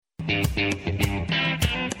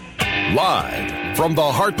Live from the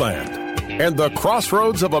heartland and the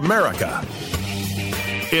crossroads of America,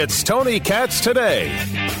 it's Tony Katz Today.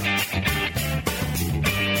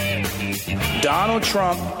 Donald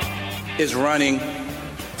Trump is running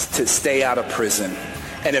to stay out of prison.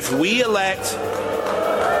 And if we elect...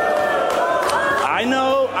 I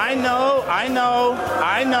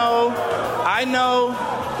know.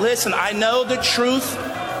 Listen, I know the truth.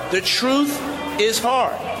 The truth is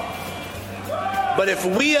hard. But if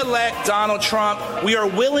we elect Donald Trump, we are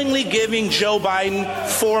willingly giving Joe Biden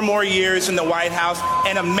 4 more years in the White House,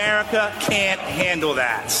 and America can't handle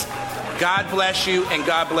that. God bless you, and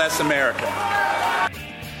God bless America.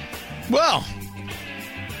 Well,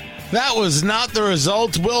 that was not the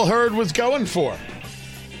result Will Hurd was going for.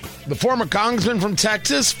 The former congressman from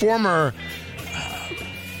Texas, former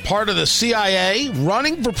part of the CIA,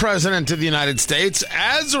 running for president of the United States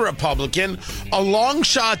as a Republican, a long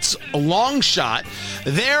shot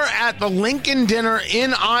there at the Lincoln dinner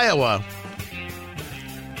in Iowa.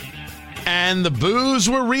 And the boos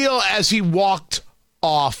were real as he walked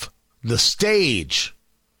off the stage.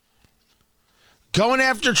 Going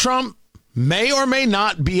after Trump may or may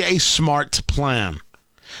not be a smart plan.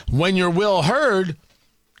 When you're Will Hurd,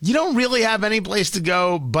 you don't really have any place to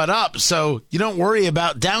go but up, so you don't worry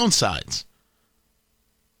about downsides.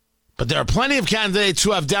 But there are plenty of candidates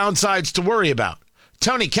who have downsides to worry about.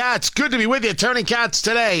 Tony Katz, good to be with you. Tony Katz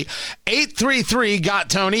Today,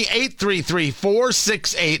 833-GOT-TONY,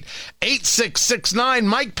 833-468-8669.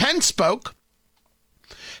 Mike Pence spoke.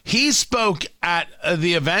 He spoke at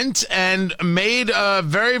the event and made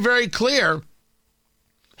very, very clear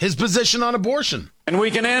his position on abortion. And we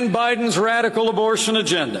can end Biden's radical abortion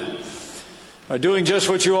agenda by doing just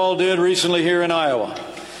what you all did recently here in Iowa.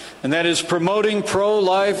 And that is promoting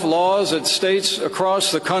pro-life laws at states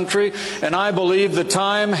across the country. And I believe the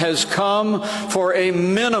time has come for a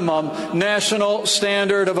minimum national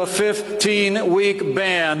standard of a 15-week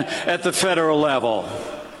ban at the federal level.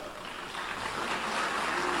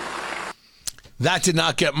 That did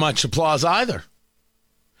not get much applause either.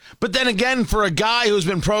 But then again, for a guy who's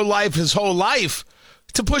been pro-life his whole life,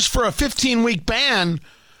 to push for a 15-week ban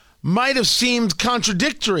might have seemed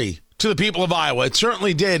contradictory to the people of Iowa. It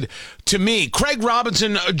certainly did to me. Craig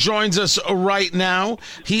Robinson joins us right now.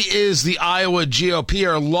 He is the Iowa GOP,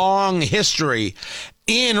 or long history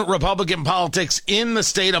in Republican politics in the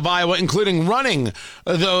state of Iowa, including running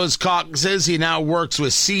those caucuses. He now works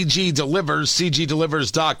with CG Delivers,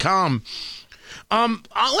 cgdelivers.com.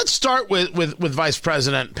 Let's start with Vice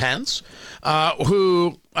President Pence,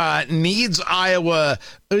 who needs Iowa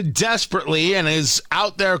desperately and is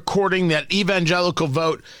out there courting that evangelical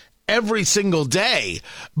vote every single day.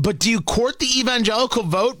 But do you court the evangelical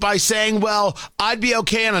vote by saying, well, I'd be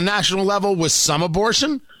okay on a national level with some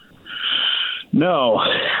abortion? No,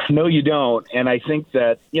 you don't. And I think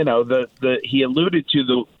that, he alluded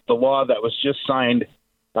to the law that was just signed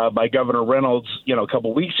by Governor Reynolds, a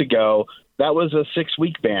couple weeks ago. That was a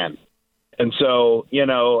 6-week ban. And so,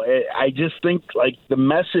 I just think like the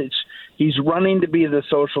message, he's running to be the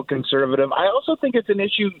social conservative. I also think it's an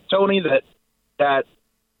issue, Tony, that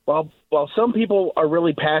while some people are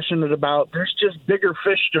really passionate about, there's just bigger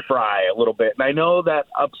fish to fry a little bit. And I know that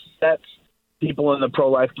upsets people in the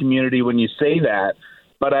pro-life community when you say that.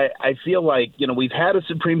 But I feel like, we've had a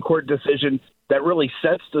Supreme Court decision that really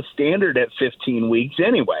sets the standard at 15 weeks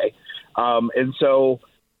anyway. And so,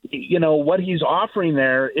 what he's offering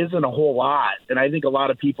there isn't a whole lot. And I think a lot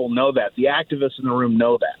of people know that. The activists in the room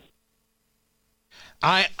know that.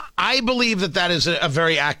 I believe that is a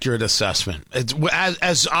very accurate assessment.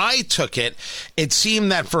 As I took it, it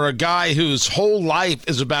seemed that for a guy whose whole life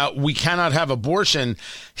is about we cannot have abortion,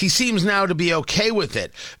 he seems now to be okay with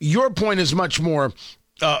it. Your point is much more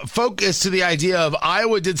focused to the idea of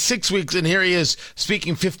Iowa did 6 weeks, and here he is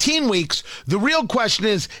speaking 15 weeks. The real question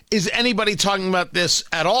is anybody talking about this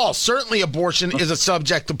at all? Certainly abortion is a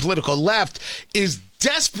subject the political left is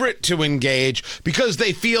desperate to engage because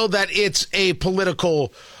they feel that it's a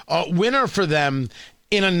political winner for them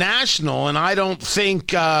in a national. And I don't think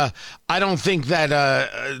that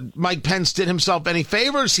Mike Pence did himself any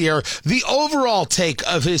favors here. The overall take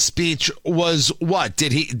of his speech was what?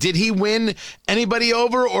 Did he win anybody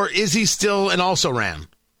over, or is he still an also ran?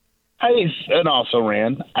 He's an also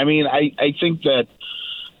ran. I mean, I think that.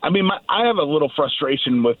 I mean, I have a little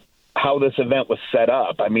frustration with how this event was set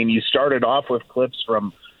up. I mean, you started off with clips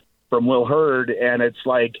from Will Hurd, and it's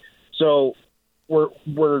like, so we're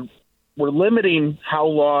limiting how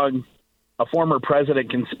long a former president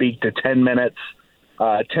can speak to 10 minutes,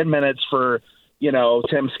 10 minutes for,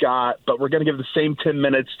 Tim Scott, but we're going to give the same 10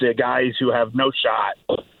 minutes to guys who have no shot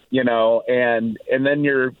and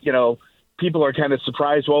then people are kind of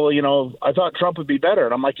surprised. Well, I thought Trump would be better.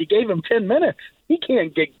 And I'm like, you gave him 10 minutes. He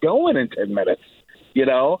can't get going in 10 minutes,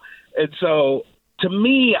 And so to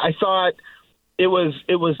me, I thought it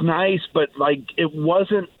was nice, but like, it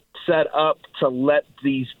wasn't set up to let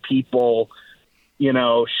these people,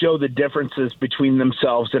 show the differences between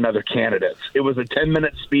themselves and other candidates. It was a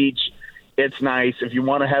 10-minute speech. It's nice. If you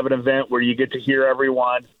want to have an event where you get to hear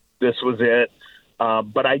everyone, this was it.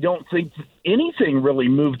 But I don't think anything really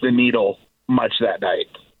moved the needle much that night.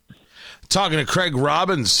 Talking to Craig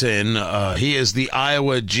Robinson, he is the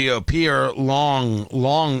Iowa GOPer,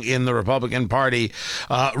 long in the Republican Party,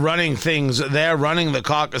 running things there, running the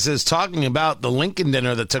caucuses, talking about the Lincoln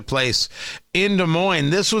dinner that took place in Des Moines.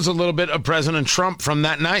 This was a little bit of President Trump from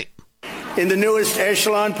that night. In the newest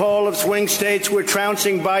echelon poll of swing states, we're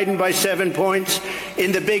trouncing Biden by 7 points.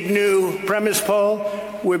 In the big new premise poll,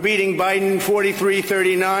 we're beating Biden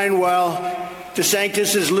 43-39, while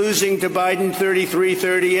DeSantis is losing to Biden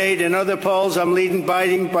 33-38. In other polls, I'm leading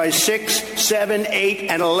Biden by 6, 7, 8,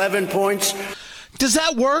 and 11 points. Does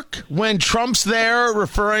that work when Trump's there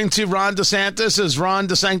referring to Ron DeSantis as Ron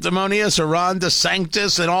DeSanctimonious or Ron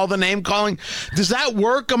DeSanctus and all the name calling? Does that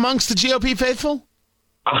work amongst the GOP faithful?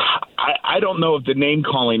 I don't know if the name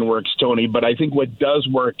calling works, Tony, but I think what does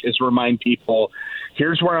work is remind people,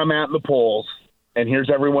 here's where I'm at in the polls, and here's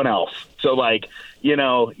everyone else. So,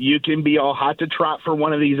 you can be all hot to trot for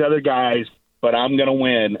one of these other guys, but I'm going to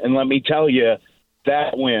win. And let me tell you,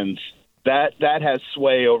 that wins. That has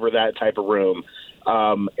sway over that type of room.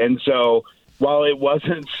 And so while it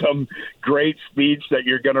wasn't some great speech that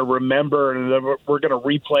you're going to remember and that we're going to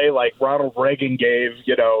replay like Ronald Reagan gave,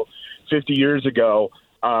 50 years ago,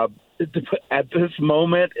 at this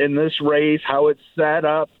moment in this race, how it's set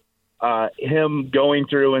up, him going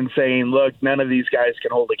through and saying, look, none of these guys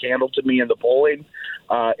can hold a candle to me in the polling.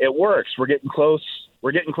 It works. We're getting close.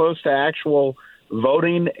 We're getting close to actual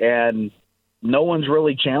voting, and no one's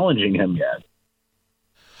really challenging him yet.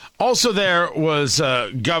 Also, there was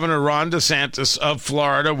Governor Ron DeSantis of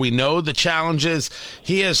Florida. We know the challenges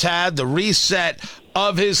he has had, the reset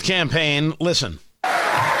of his campaign. Listen.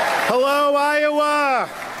 Hello, Iowa.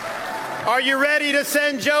 Are you ready to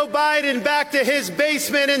send Joe Biden back to his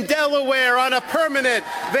basement in Delaware on a permanent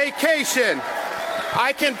vacation?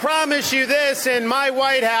 I can promise you this, in my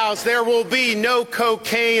White House, there will be no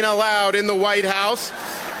cocaine allowed in the White House.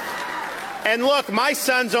 And look, my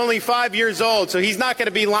son's only 5 years old, so he's not going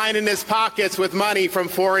to be lining his pockets with money from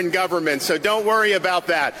foreign governments, so don't worry about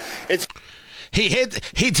that.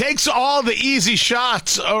 He takes all the easy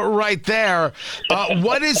shots right there.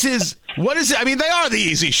 What is it? I mean, they are the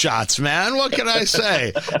easy shots, man. What can I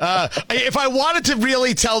say? If I wanted to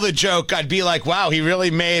really tell the joke, I'd be like, wow, he really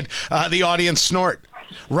made the audience snort.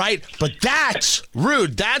 Right? But that's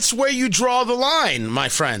rude. That's where you draw the line, my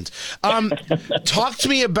friend. Talk to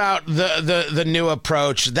me about the new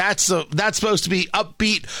approach. That's supposed to be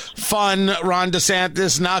upbeat, fun Ron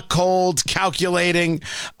DeSantis, not cold, calculating,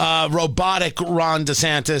 robotic Ron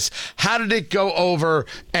DeSantis. How did it go over,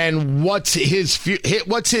 and what's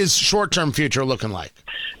his short-term future looking like?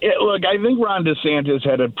 Look, I think Ron DeSantis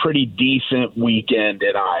had a pretty decent weekend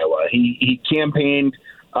in Iowa. He campaigned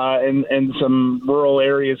in some rural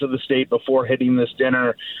areas of the state before hitting this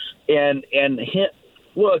dinner.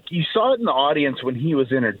 Look, you saw it in the audience when he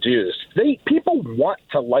was introduced. People want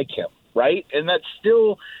to like him, right? And that's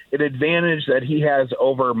still an advantage that he has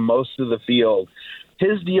over most of the field.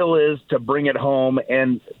 His deal is to bring it home,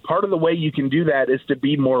 and part of the way you can do that is to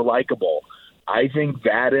be more likable. I think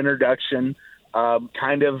that introduction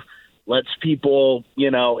kind of lets people, he's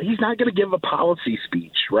not going to give a policy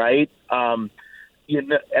speech, right?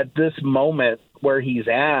 At this moment where he's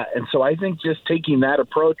at. And so I think just taking that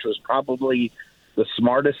approach was probably the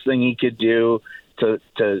smartest thing he could do to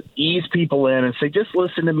ease people in and say, just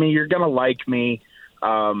listen to me. You're going to like me.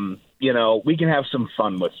 We can have some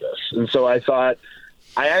fun with this. And so I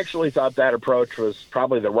actually thought that approach was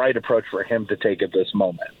probably the right approach for him to take at this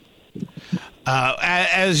moment.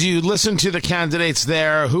 As you listen to the candidates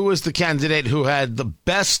there, who was the candidate who had the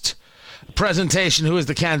best presentation? Who was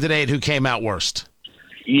the candidate who came out worst?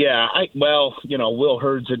 Yeah, Will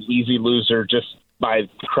Hurd's an easy loser just by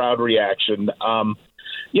crowd reaction. The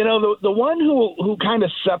one who kind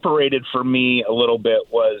of separated for me a little bit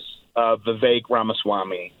was Vivek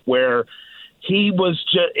Ramaswamy, where he was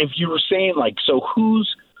just, if you were saying so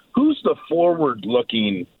who's the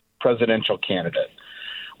forward-looking presidential candidate?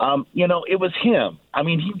 It was him. I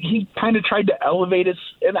mean, he kind of tried to elevate us,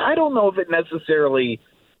 and I don't know if it necessarily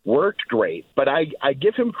worked great, but I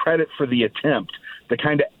give him credit for the attempt to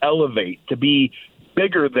kind of elevate, to be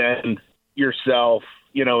bigger than yourself,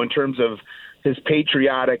 in terms of his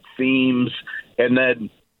patriotic themes, and then,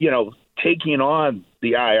 taking on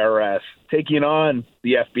the IRS, taking on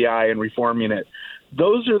the FBI and reforming it.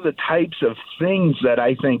 Those are the types of things that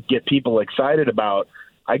I think get people excited about.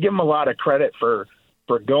 I give him a lot of credit for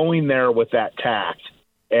going there with that tact.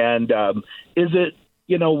 And is it,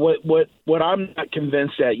 what I'm not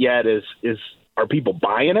convinced at yet is are people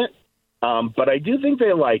buying it? But I do think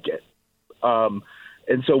they like it.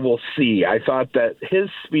 And so we'll see. I thought that his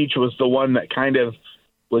speech was the one that kind of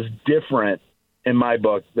was different in my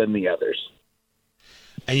book than the others.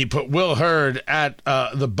 And you put Will Hurd at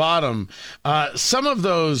the bottom. Some of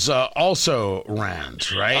those also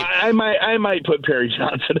rant, right? I might put Perry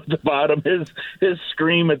Johnson at the bottom. His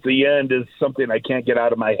scream at the end is something I can't get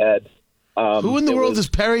out of my head. Who in the world is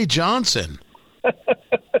Perry Johnson?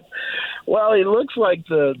 Well, he looks like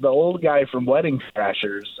the old guy from Wedding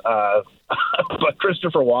Crashers, but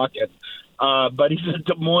Christopher Walken. But he's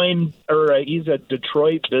he's a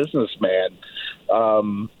Detroit businessman.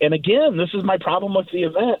 And again, this is my problem with the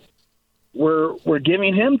event. We're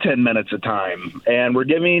giving him 10 minutes of time, and we're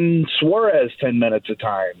giving Suarez 10 minutes of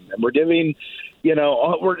time, and we're giving,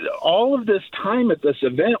 all of this time at this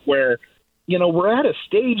event where, we're at a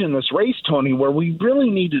stage in this race, Tony, where we really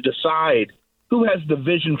need to decide who has the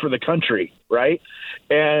vision for the country, right?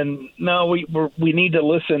 And no, we need to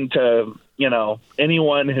listen to,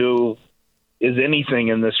 anyone who is anything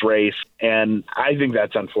in this race, and I think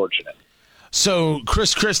that's unfortunate. So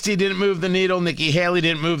Chris Christie didn't move the needle. Nikki Haley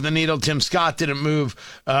didn't move the needle. Tim Scott didn't move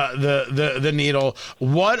the needle.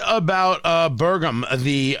 What about Burgum?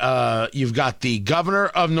 You've got the governor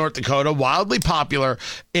of North Dakota, wildly popular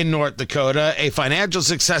in North Dakota, a financial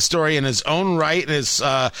success story in his own right, in his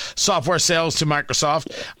software sales to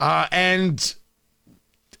Microsoft, and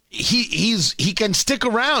he can stick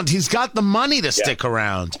around. He's got the money to stick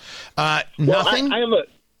around. Nothing.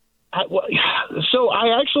 So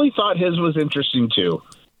I actually thought his was interesting too.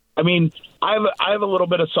 I mean, I have a little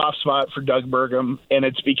bit of soft spot for Doug Burgum, and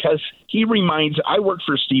it's because I worked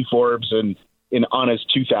for Steve Forbes on his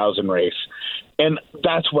 2000 race, and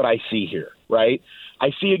that's what I see here, right?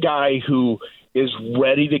 I see a guy who is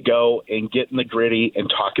ready to go and get in the gritty and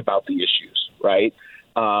talk about the issues, right?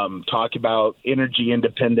 Talk about energy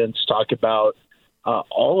independence, talk about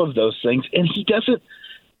all of those things, and he doesn't.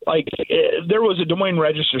 Like, there was a Des Moines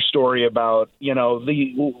Register story about,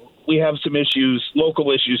 we have some issues, local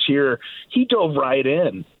issues here. He dove right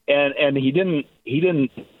in, and he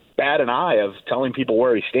didn't bat an eye of telling people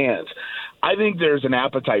where he stands. I think there's an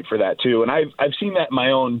appetite for that too, and I've seen that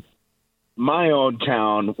in my own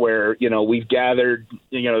town where we've gathered.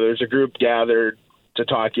 There's a group gathered to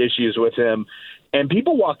talk issues with him, and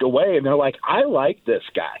people walk away and they're like, I like this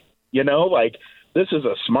guy. This is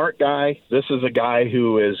a smart guy. This is a guy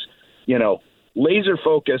who is, laser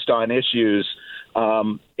focused on issues.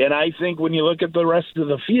 And I think when you look at the rest of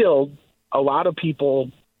the field, a lot of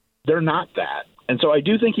people, they're not that. And so I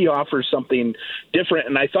do think he offers something different.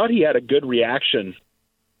 And I thought he had a good reaction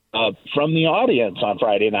from the audience on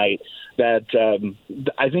Friday night that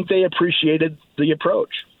I think they appreciated the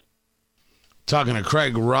approach. Talking to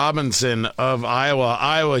Craig Robinson of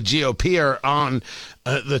Iowa GOP on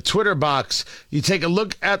the Twitter box. You take a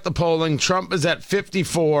look at the polling. Trump is at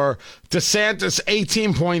 54, DeSantis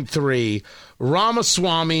 18.3,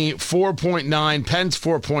 Ramaswamy 4.9, Pence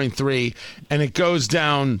 4.3, and it goes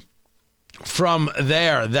down from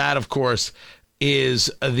there. That, of course, is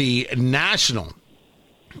the national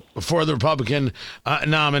for the Republican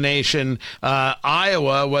nomination.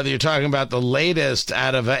 Iowa, whether you're talking about the latest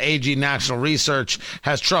out of AG National Research,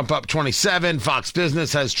 has Trump up 27. Fox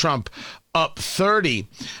Business has Trump up 30.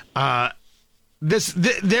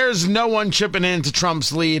 There's no one chipping into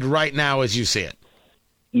Trump's lead right now as you see it.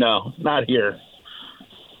 No, not here.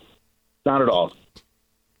 Not at all.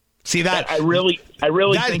 See that? I really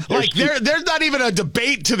think there's not even a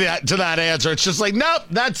debate to that answer. It's just like, nope,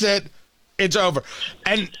 that's it. It's over.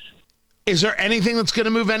 And is there anything that's going to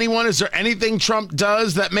move anyone? Is there anything Trump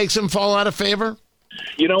does that makes him fall out of favor?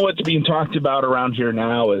 What's being talked about around here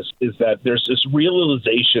now is that there's this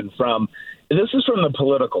realization this is from the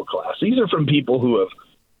political class. These are from people who have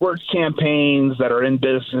worked campaigns, that are in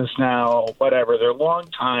business now, whatever. They're long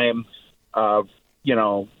time,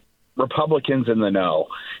 Republicans in the know.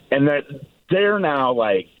 And they're now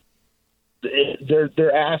like,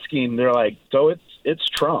 they're asking, they're like, so it's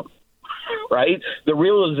Trump. Right? The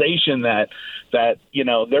realization that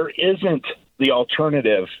there isn't the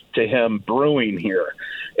alternative to him brewing here.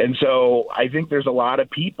 And so I think there's a lot of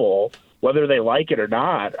people, whether they like it or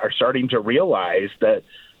not, are starting to realize that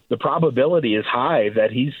the probability is high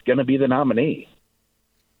that he's going to be the nominee.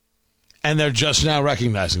 and they're just now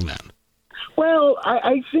recognizing that? Well,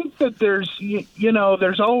 I think that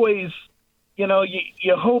there's always,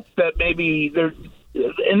 you hope that maybe there,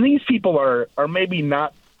 and these people are maybe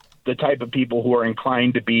not the type of people who are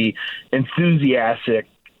inclined to be enthusiastic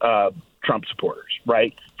Trump supporters,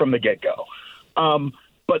 right, from the get-go.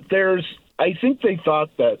 But I think they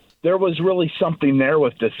thought that there was really something there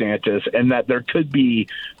with DeSantis and that there could be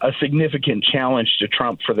a significant challenge to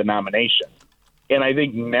Trump for the nomination. And I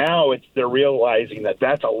think now they're realizing that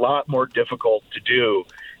that's a lot more difficult to do.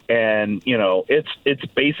 And, it's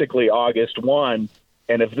basically August 1.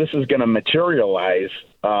 And if this is going to materialize,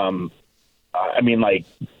 the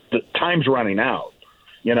time's running out,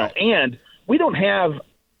 and we don't have,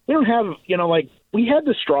 we had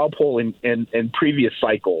the straw poll in previous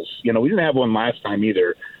cycles. We didn't have one last time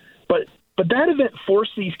either. But that event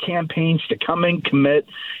forced these campaigns to come in, commit,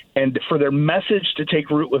 and for their message to take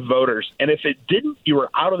root with voters. And if it didn't, you were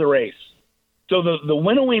out of the race. So the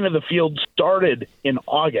winnowing of the field started in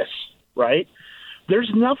August, right? There's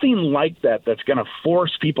nothing like that that's going to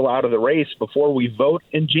force people out of the race before we vote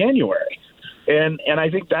in January. And I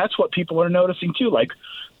think that's what people are noticing too. Like,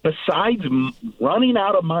 besides running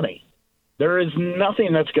out of money, there is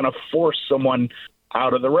nothing that's going to force someone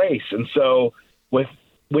out of the race. And so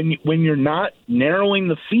when you're not narrowing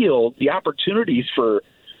the field, the opportunities for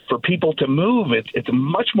people to move, it's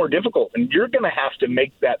much more difficult, and you're going to have to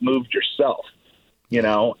make that move yourself,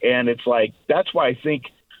 and it's like, that's why I think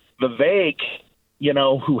Vivek,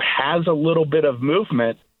 who has a little bit of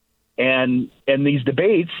movement and these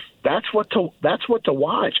debates, that's what to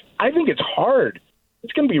watch. I think it's hard.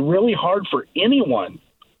 It's going to be really hard for anyone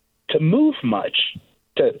to move much,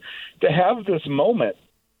 to have this moment.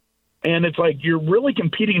 And it's like you're really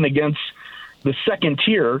competing against the second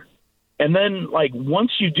tier. And then,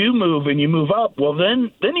 once you do move and you move up, well,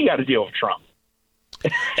 then you got to deal with Trump.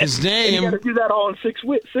 His name. You got to do that all in 6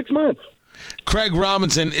 months. Craig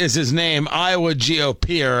Robinson is his name, Iowa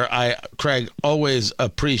GOPer. Craig, always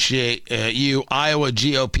appreciate you. Iowa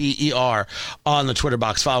GOPer on the Twitter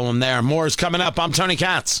box. Follow him there. More is coming up. I'm Tony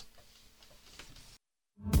Katz.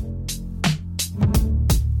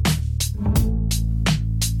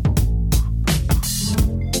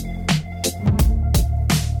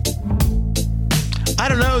 I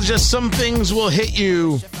don't know, just some things will hit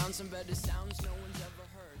you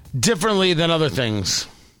differently than other things,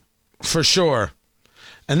 for sure.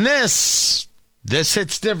 And this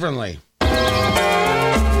hits differently.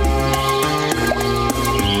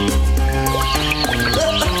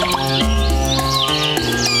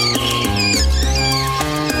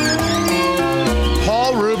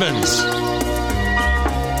 Paul Rubens,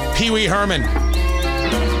 Pee Wee Herman.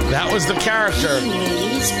 That was the character.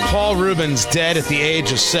 Paul Rubens, dead at the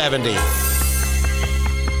age of 70.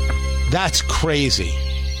 That's crazy.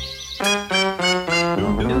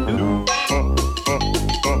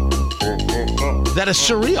 That is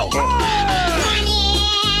surreal.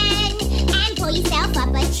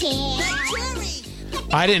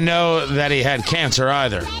 I didn't know that he had cancer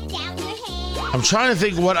either. I'm trying to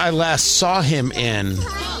think what I last saw him in.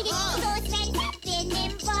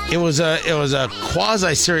 It was a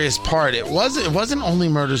quasi-serious part. It wasn't Only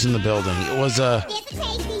Murders in the Building. It was a...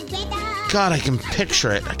 God, I can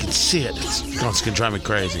picture it. I can see it. It's going to drive me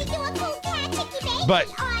crazy. But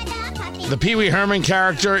the Pee Wee Herman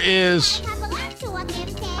character is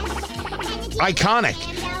iconic.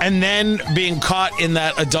 And then being caught in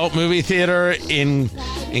that adult movie theater,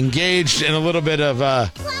 engaged in a little bit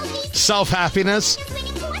of self-happiness.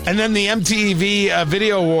 And then the MTV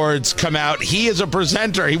Video Awards come out. He is a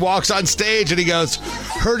presenter. He walks on stage and he goes,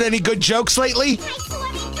 "Heard any good jokes lately?"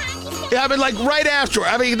 Yeah, right after.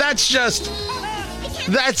 That's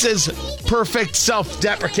as perfect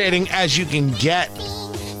self-deprecating as you can get.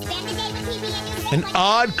 An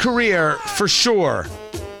odd career for sure,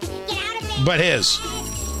 but his.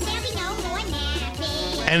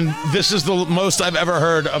 And this is the most I've ever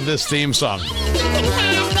heard of this theme song.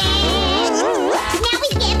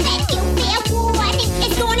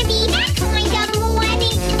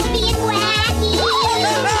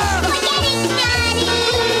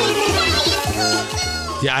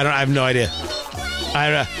 Yeah, I have no idea.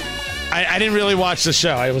 I didn't really watch the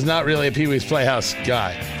show. I was not really a Pee-wee's Playhouse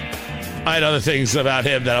guy. I had other things about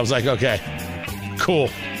him that I was like, okay,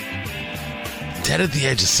 cool. Dead at the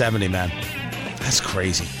age of 70, man. That's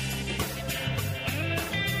crazy.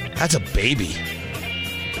 That's a baby.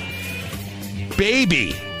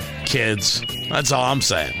 Baby, kids. That's all I'm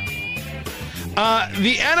saying.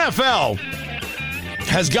 The NFL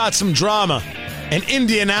has got some drama, and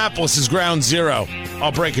Indianapolis is ground zero.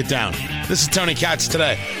 I'll break it down. This is Tony Katz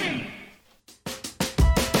Today.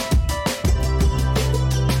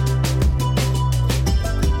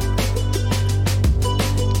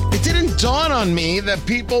 dawn on me that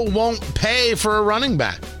people won't pay for a running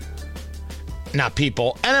back. Not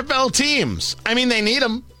people, NFL teams. I mean, they need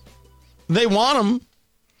them. They want them.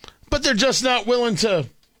 But they're just not willing to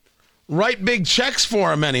write big checks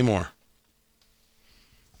for them anymore.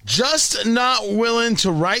 Just not willing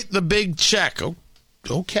to write the big check. Oh,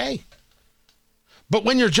 okay. But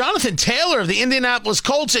when you're Jonathan Taylor of the Indianapolis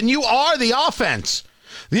Colts and you are the offense,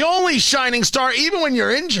 the only shining star, even when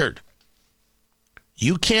you're injured,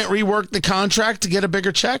 you can't rework the contract to get a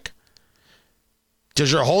bigger check?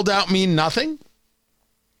 Does your holdout mean nothing?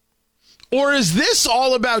 Or is this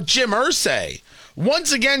all about Jim Irsay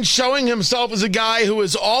once again showing himself as a guy who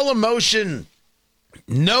is all emotion,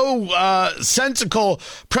 no sensical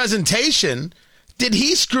presentation? Did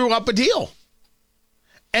he screw up a deal?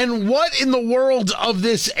 And what in the world of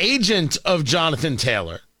this agent of Jonathan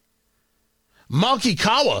Taylor, Malky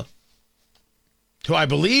Kawa, who I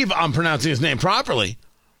believe I'm pronouncing his name properly,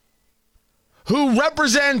 who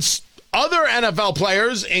represents other NFL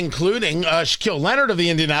players, including Shaquille Leonard of the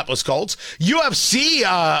Indianapolis Colts, UFC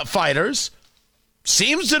fighters,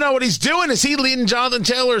 seems to know what he's doing. Is he leading Jonathan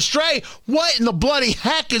Taylor astray? What in the bloody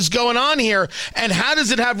heck is going on here? And how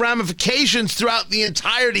does it have ramifications throughout the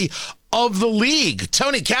entirety of the league?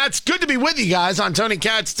 Tony Katz, good to be with you guys on Tony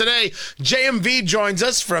Katz Today. JMV joins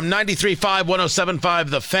us from 93.5, 107.5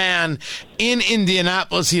 The Fan in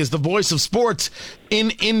Indianapolis. He is the voice of sports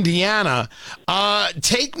in Indiana.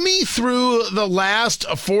 Take me through the last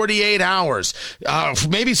 48 hours,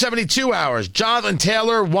 maybe 72 hours. Jonathan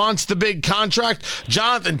Taylor wants the big contract.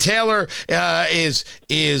 Jonathan Taylor is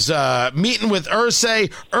meeting with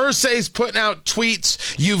Irsay. Irsay's putting out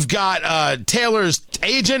tweets. You've got Taylor's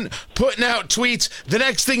agent putting out tweets. The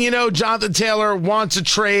next thing you know, Jonathan Taylor wants a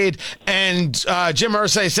trade, and Jim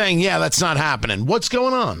Irsay saying, yeah, that's not happening. What's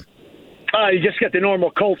going on? You just got the normal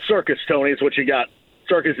Colt circus, Tony, is what you got.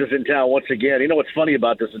 Circus is in town once again. You know what's funny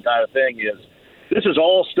about this entire thing is this is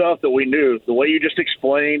all stuff that we knew. The way you just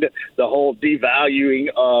explained the whole devaluing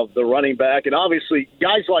of the running back, and obviously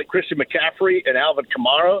guys like Christian McCaffrey and Alvin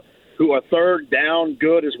Kamara, who are third down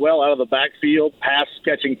good as well out of the backfield,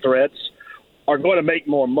 pass-catching threats, are going to make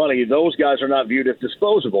more money. Those guys are not viewed as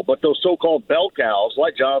disposable. But those so-called bell cows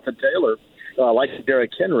like Jonathan Taylor, like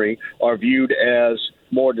Derrick Henry, are viewed as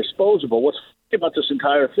more disposable. What's about this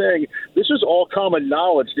entire thing, this is all common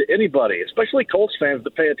knowledge to anybody, especially Colts fans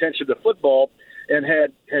that pay attention to football. And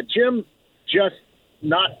had Jim just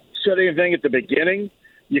not said anything at the beginning,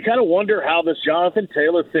 you kind of wonder how this Jonathan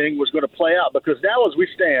Taylor thing was going to play out, because now as we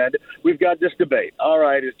stand, we've got this debate. All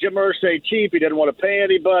right, is Jim Irsay cheap? He didn't want to pay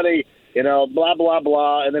anybody, blah, blah,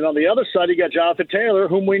 blah. And then on the other side, you got Jonathan Taylor,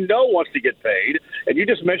 whom we know wants to get paid. And you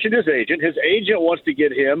just mentioned his agent. His agent wants to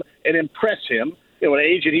get him and impress him. An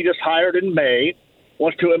agent he just hired in May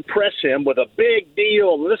wants to impress him with a big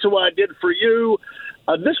deal. This is what I did for you.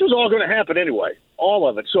 This was all going to happen anyway, all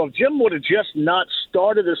of it. So if Jim would have just not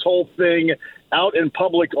started this whole thing out in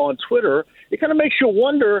public on Twitter, it kind of makes you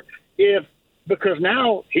wonder if, because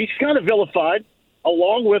now he's kind of vilified,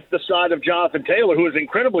 along with the side of Jonathan Taylor, who is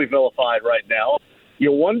incredibly vilified right now.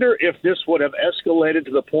 You wonder if this would have escalated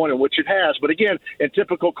to the point in which it has. But again, in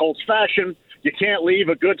typical Colts fashion, you can't leave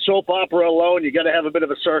a good soap opera alone. You got to have a bit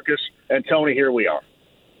of a circus. And Tony, here we are.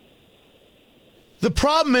 The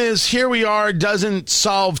problem is, here we are doesn't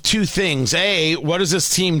solve two things. A, what does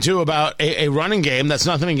this team do about a running game? That's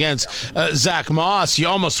nothing against Zach Moss. You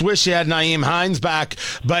almost wish you had Nyheim Hines back,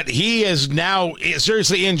 but he is now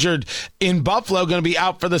seriously injured in Buffalo, going to be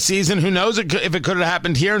out for the season. Who knows if it could have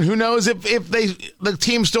happened here, and who knows if the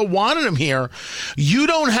team still wanted him here. You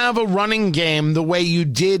don't have a running game the way you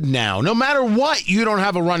did now. No matter what, you don't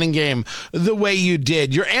have a running game the way you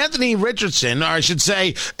did. You're Anthony Richardson, or I should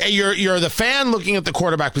say, you're the fan looking at the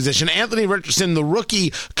quarterback position, Anthony Richardson, the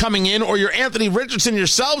rookie coming in, or you're Anthony Richardson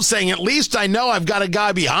yourself saying, at least I know I've got a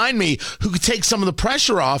guy behind me who could take some of the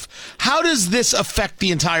pressure off. How does this affect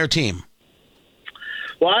the entire team?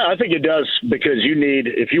 Well, I think it does, because you need,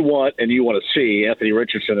 if you want and you want to see Anthony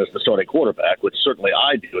Richardson as the starting quarterback, which certainly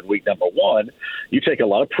I do in week number one, you take a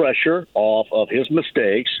lot of pressure off of his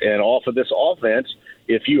mistakes and off of this offense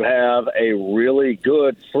if you have a really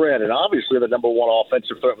good threat. And obviously the number one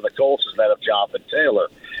offensive threat for the Colts is that of Jonathan Taylor.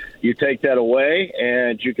 You take that away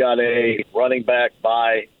and you got a running back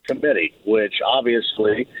by committee, which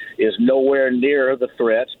obviously is nowhere near the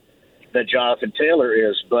threat that Jonathan Taylor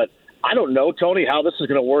is. But I don't know, Tony, how this is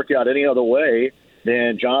going to work out any other way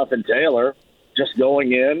than Jonathan Taylor just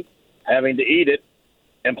going in, having to eat it,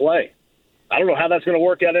 and play. I don't know how that's going to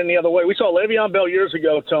work out any other way. We saw Le'Veon Bell years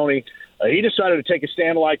ago, Tony. He decided to take a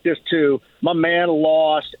stand like this, too. My man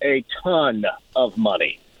lost a ton of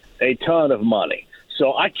money.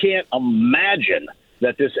 So I can't imagine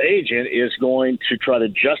that this agent is going to try to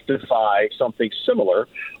justify something similar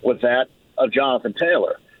with that of Jonathan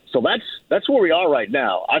Taylor. So that's where we are right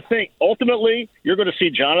now. I think ultimately you're going to see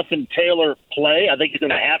Jonathan Taylor play. I think he's going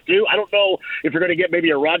to have to. I don't know if you're going to get maybe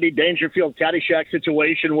a Rodney Dangerfield Caddyshack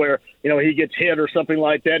situation where, he gets hit or something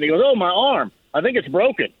like that, and he goes, "Oh, my arm, I think it's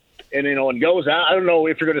broken," and goes out. I don't know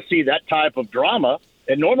if you're going to see that type of drama.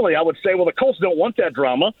 And normally I would say, well, the Colts don't want that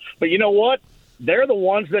drama. But you know what? They're the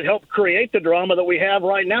ones that helped create the drama that we have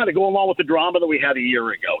right now to go along with the drama that we had a year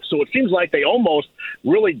ago. So it seems like they almost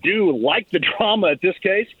really do like the drama at this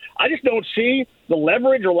case. I just don't see the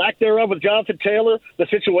leverage or lack thereof with Jonathan Taylor, the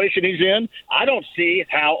situation he's in. I don't see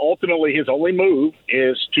how ultimately his only move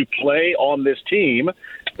is to play on this team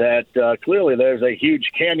that clearly there's a huge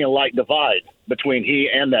canyon-like divide between he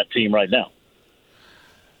and that team right now.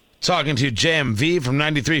 Talking to JMV from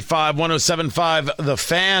 93.5, 107.5, The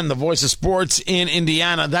Fan, the voice of sports in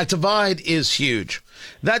Indiana. That divide is huge.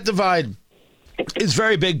 That divide is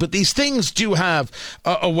very big, but these things do have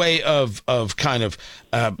a way of kind of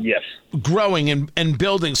yes, growing and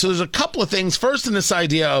building. So there's a couple of things. First, in this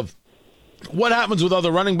idea of what happens with other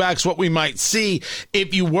running backs, what we might see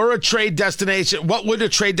if you were a trade destination, what would a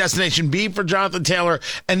trade destination be for Jonathan Taylor?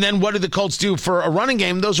 And then what do the Colts do for a running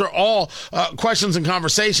game? Those are all questions and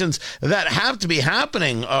conversations that have to be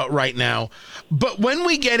happening right now. But when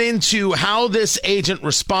we get into how this agent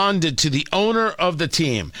responded to the owner of the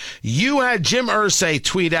team, you had Jim Irsay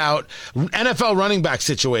tweet out, NFL running back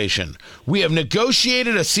situation. We have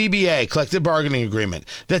negotiated a CBA, collective bargaining agreement,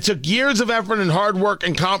 that took years of effort and hard work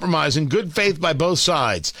and compromise and good faith by both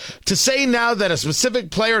sides. To say now that a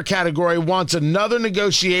specific player category wants another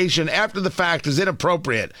negotiation after the fact is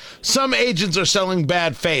inappropriate. Some agents are selling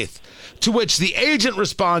bad faith. To which the agent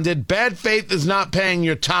responded, bad faith is not paying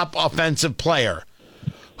your top offensive player.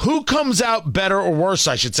 Who comes out better or worse,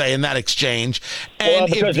 I should say, in that exchange? And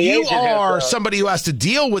if you are somebody who has to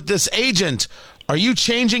deal with this agent, are you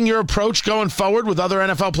changing your approach going forward with other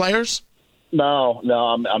NFL players? No.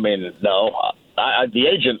 The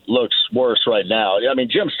agent looks worse right now. I mean,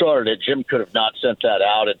 Jim started it. Jim could have not sent that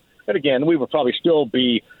out. And again, we would probably still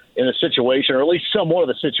be in a situation, or at least somewhat of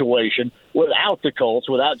a situation, without the Colts,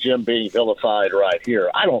 without Jim being vilified right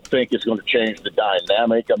here. I don't think it's going to change the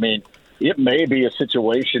dynamic. I mean, it may be a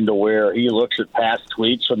situation to where he looks at past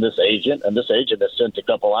tweets from this agent, and this agent has sent a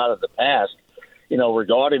couple out in the past,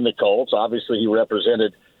 regarding the Colts. Obviously, he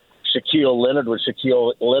represented Shaquille Leonard when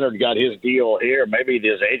Shaquille Leonard got his deal here. Maybe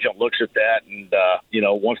his agent looks at that and,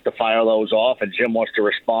 wants to fire those off, and Jim wants to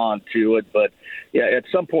respond to it. But, yeah, at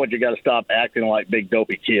some point you got to stop acting like big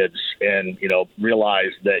dopey kids and,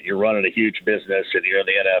 realize that you're running a huge business and you're in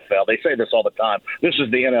the NFL. They say this all the time. This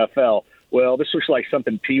is the NFL. Well, this looks like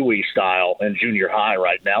something Pee-wee style in junior high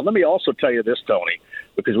right now. Let me also tell you this, Tony,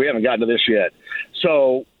 because we haven't gotten to this yet.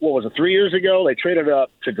 So, 3 years ago, they traded up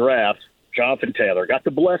to draft Jonathan Taylor, got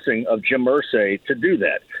the blessing of Jim Irsay to do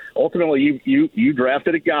that. Ultimately, you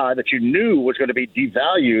drafted a guy that you knew was going to be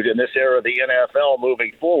devalued in this era of the NFL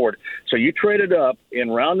moving forward. So you traded up in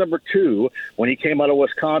round number 2 when he came out of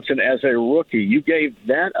Wisconsin as a rookie. You gave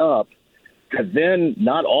that up to then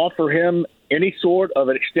not offer him any sort of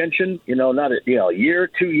an extension, not a year,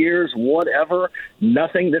 2 years, whatever,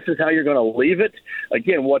 nothing. This is how you're going to leave it.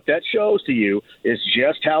 Again, what that shows to you is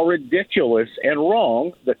just how ridiculous and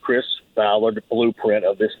wrong the Chris Ballard blueprint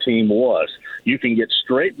of this team was. You can get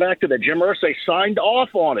straight back to that. Jim Irsay signed off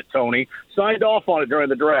on it, Tony, signed off on it during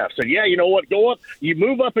the draft. Said, yeah, you know what, go up, you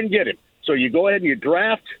move up and get him. So you go ahead and you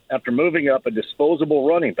draft after moving up a disposable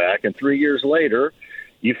running back, and 3 years later,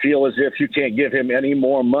 you feel as if you can't give him any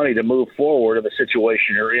more money to move forward in the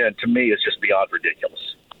situation you're in. To me, it's just beyond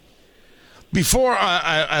ridiculous. Before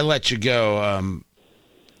I let you go,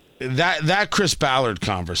 that Chris Ballard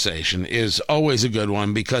conversation is always a good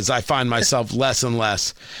one because I find myself less and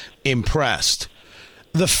less impressed.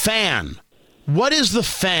 The Fan. What is the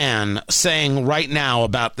Fan saying right now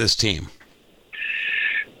about this team?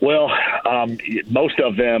 Well, most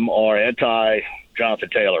of them are anti-Jonathan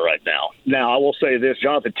Taylor right now. Now, I will say this.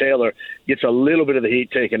 Jonathan Taylor gets a little bit of the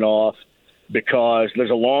heat taken off because there's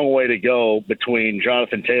a long way to go between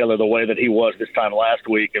Jonathan Taylor, the way that he was this time last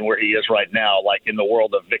week, and where he is right now, like in the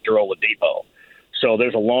world of Victor Oladipo. So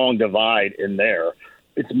there's a long divide in there.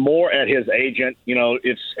 It's more at his agent.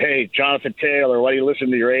 It's, hey, Jonathan Taylor, why do you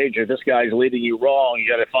listen to your agent? This guy's leading you wrong. You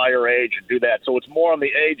got to fire your agent, do that. So it's more on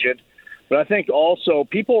the agent. But I think also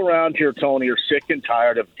people around here, Tony, are sick and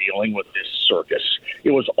tired of dealing with this circus.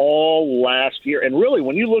 It was all last year. And really,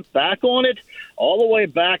 when you look back on it, all the way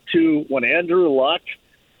back to when Andrew Luck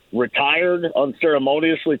retired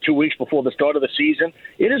unceremoniously 2 weeks before the start of the season,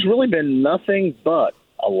 it has really been nothing but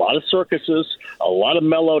a lot of circuses, a lot of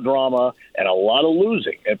melodrama, and a lot of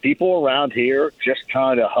losing. And people around here just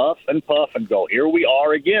kind of huff and puff and go, here we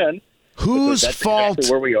are again. Whose that's fault?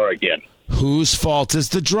 Exactly where we are again. Whose fault is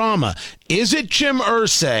the drama? Is it Jim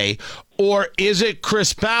Irsay or is it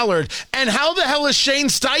Chris Ballard? And how the hell is Shane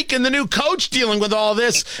Steichen, the new coach, dealing with all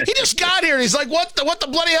this? He just got here and he's like, what the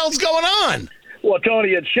bloody hell's going on? Well,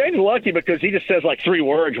 Tony, and Shane's lucky because he just says like 3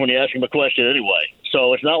 words when you ask him a question anyway.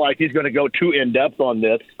 So it's not like he's going to go too in-depth on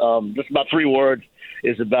this. Just about 3 words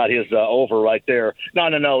is about his over right there.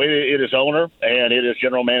 No. It is owner and it is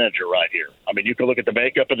general manager right here. I mean, you can look at the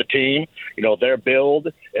makeup of the team, their build,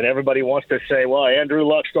 and everybody wants to say, well, Andrew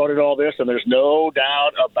Luck started all this, and there's no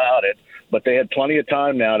doubt about it. But they had plenty of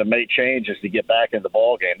time now to make changes to get back in the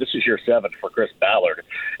ball game. This is year 7 for Chris Ballard.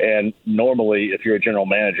 And normally, if you're a general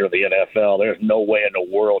manager of the NFL, there's no way in the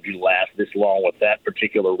world you last this long with that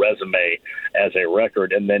particular resume as a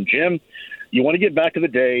record. And then Jim, you want to get back to the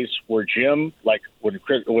days where Jim, like when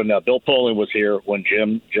Bill Polian was here, when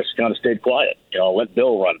Jim just kind of stayed quiet. Let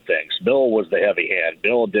Bill run things. Bill was the heavy hand.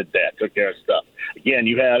 Bill did that, took care of stuff. Again,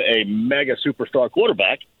 you had a mega superstar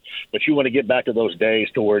quarterback, but you want to get back to those days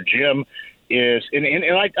to where Jim is, and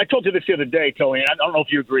I told you this the other day, Tony, and I don't know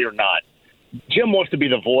if you agree or not. Jim wants to be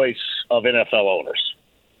the voice of NFL owners.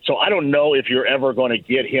 So I don't know if you're ever going to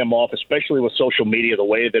get him off, especially with social media the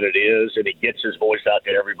way that it is, and he gets his voice out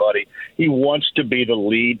to everybody. He wants to be the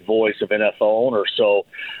lead voice of NFL owners. So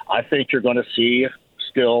I think you're going to see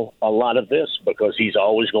still a lot of this because he's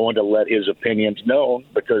always going to let his opinions known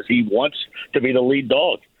because he wants to be the lead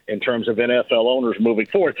dog in terms of NFL owners moving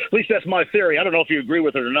forward. At least that's my theory. I don't know if you agree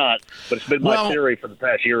with it or not, but it's been my theory for the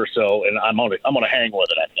past year or so, and I'm going to hang with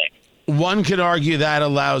it, I think. One could argue that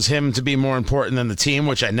allows him to be more important than the team,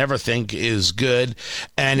 which I never think is good.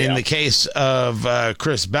 And in the case of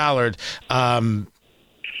Chris Ballard,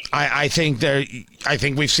 I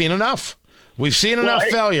think we've seen enough. We've seen enough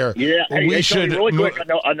failure. Yeah, we should. Really quick,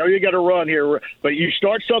 I know you got to run here, but you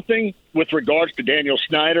start something with regards to Daniel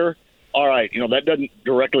Snyder. All right, that doesn't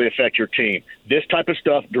directly affect your team. This type of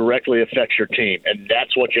stuff directly affects your team, and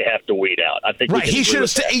that's what you have to weed out. I think right. He should have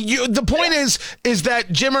stayed. The point is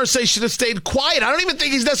that Jim Irsay should have stayed quiet. I don't even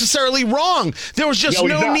think he's necessarily wrong. There was just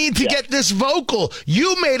no need to get this vocal.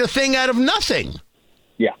 You made a thing out of nothing.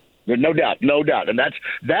 Yeah, no doubt, and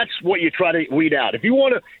that's what you try to weed out. If you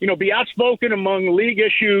want to, be outspoken among league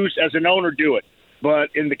issues as an owner, do it.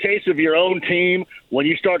 But in the case of your own team, when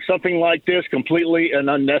you start something like this completely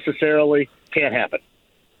and unnecessarily, can't happen.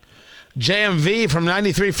 JMV from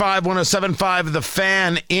 93.5, 107.5, The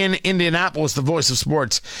Fan in Indianapolis, the voice of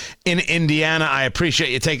sports in Indiana. I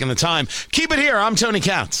appreciate you taking the time. Keep it here. I'm Tony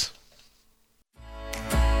Katz.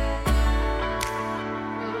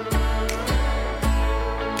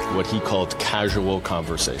 What he called casual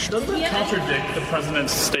conversation. Doesn't that contradict the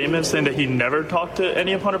president's statement saying that he never talked to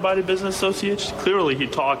any of Hunter Biden business associates? Clearly he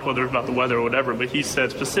talked, whether it's about the weather or whatever, but he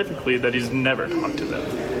said specifically that he's never talked to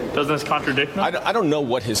them. Doesn't this contradict them? I don't know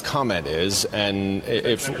what his comment is, and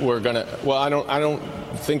if we're going to... Well, I don't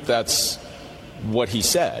think that's what he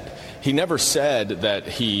said. He never said that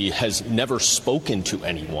he has never spoken to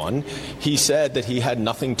anyone. He said that he had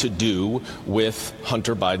nothing to do with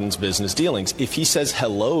Hunter Biden's business dealings. If he says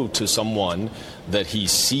hello to someone that he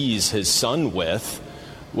sees his son with,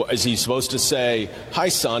 is he supposed to say, hi,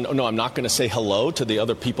 son? Oh, no, I'm not going to say hello to the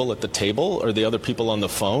other people at the table or the other people on the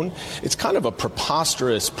phone? It's kind of a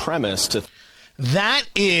preposterous premise to... That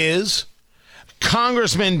is...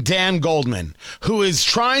 Congressman Dan Goldman, who is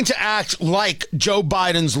trying to act like Joe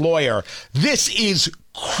Biden's lawyer. This is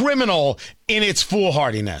criminal in its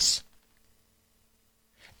foolhardiness.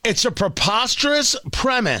 It's a preposterous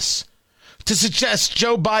premise to suggest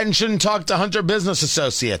Joe Biden shouldn't talk to Hunter business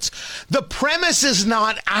associates. The premise is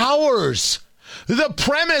not ours. The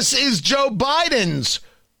premise is Joe Biden's,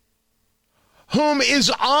 whom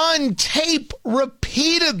is on tape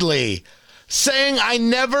repeatedly saying, I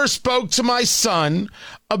never spoke to my son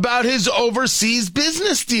about his overseas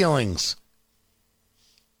business dealings.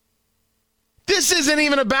 This isn't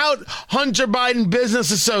even about Hunter Biden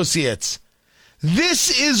business associates.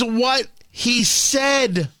 This is what he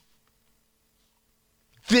said.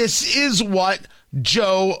 This is what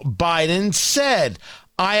Joe Biden said.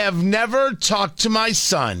 I have never talked to my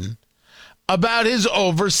son about his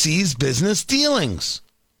overseas business dealings.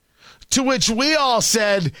 To which we all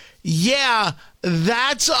said, yeah,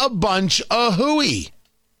 that's a bunch of hooey.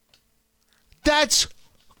 That's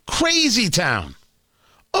crazy town.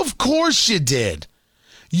 Of course you did.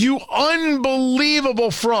 You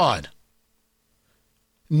unbelievable fraud.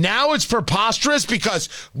 Now it's preposterous because,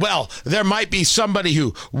 well, there might be somebody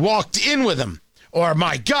who walked in with him. Or,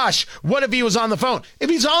 my gosh, what if he was on the phone? If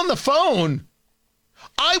he's on the phone,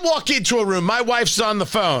 I walk into a room, my wife's on the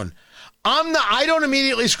phone. I don't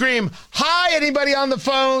immediately scream, "Hi, anybody on the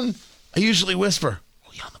phone?" I usually whisper,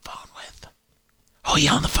 "Who you on the phone with? Who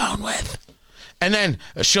you on the phone with?" And then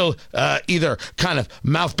she'll either kind of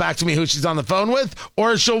mouth back to me who she's on the phone with,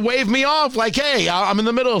 or she'll wave me off like, "Hey, I'm in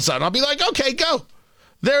the middle of something." I'll be like, "Okay, go."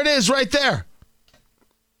 There it is right there.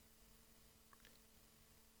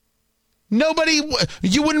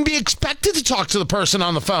 You wouldn't be expected to talk to the person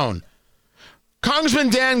on the phone. Congressman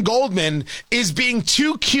Dan Goldman is being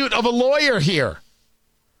too cute of a lawyer here.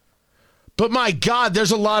 But my God,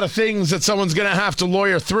 there's a lot of things that someone's going to have to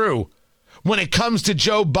lawyer through when it comes to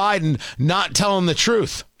Joe Biden not telling the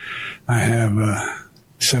truth. I have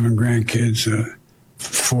 7 grandkids,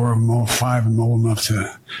 5 of them old enough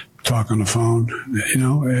to talk on the phone. You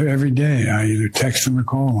know, every day I either text them or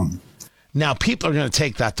call them. Now, people are going to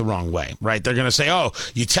take that the wrong way, right? They're going to say, "Oh,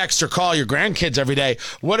 you text or call your grandkids every day.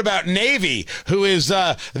 What about Navy, who is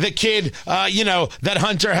the kid, that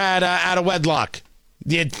Hunter had out of wedlock?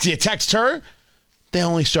 Do you text her?" They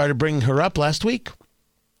only started bringing her up last week.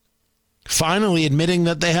 Finally admitting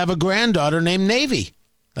that they have a granddaughter named Navy.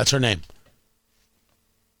 That's her name.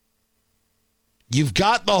 You've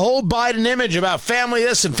got the whole Biden image about family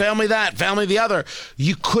this and family that, family the other.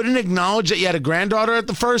 You couldn't acknowledge that you had a granddaughter at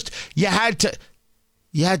the first. You had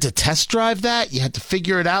to test drive that. You had to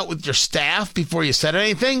figure it out with your staff before you said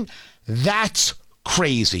anything. That's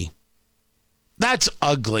crazy. That's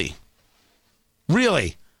ugly.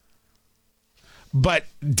 Really. But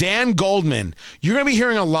Dan Goldman, you're going to be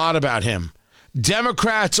hearing a lot about him.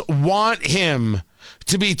 Democrats want him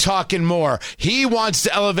to be talking more. He wants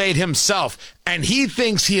to elevate himself, and he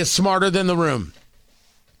thinks he is smarter than the room.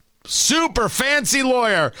 Super fancy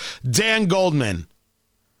lawyer, Dan Goldman,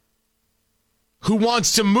 who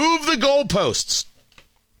wants to move the goalposts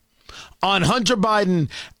on Hunter Biden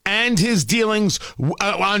and his dealings,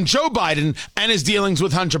 on Joe Biden and his dealings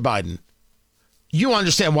with Hunter Biden. You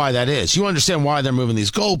understand why that is. You understand why they're moving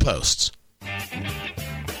these goalposts.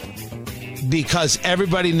 Because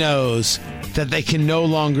everybody knows that they can no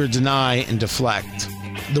longer deny and deflect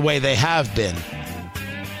the way they have been.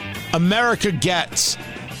 America gets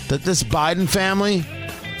that this Biden family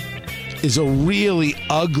is a really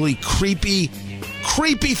ugly, creepy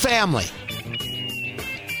family.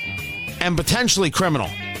 And potentially criminal.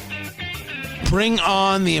 Bring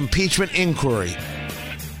on the impeachment inquiry.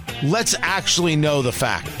 Let's actually know the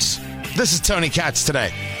facts. This is Tony Katz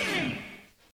Today.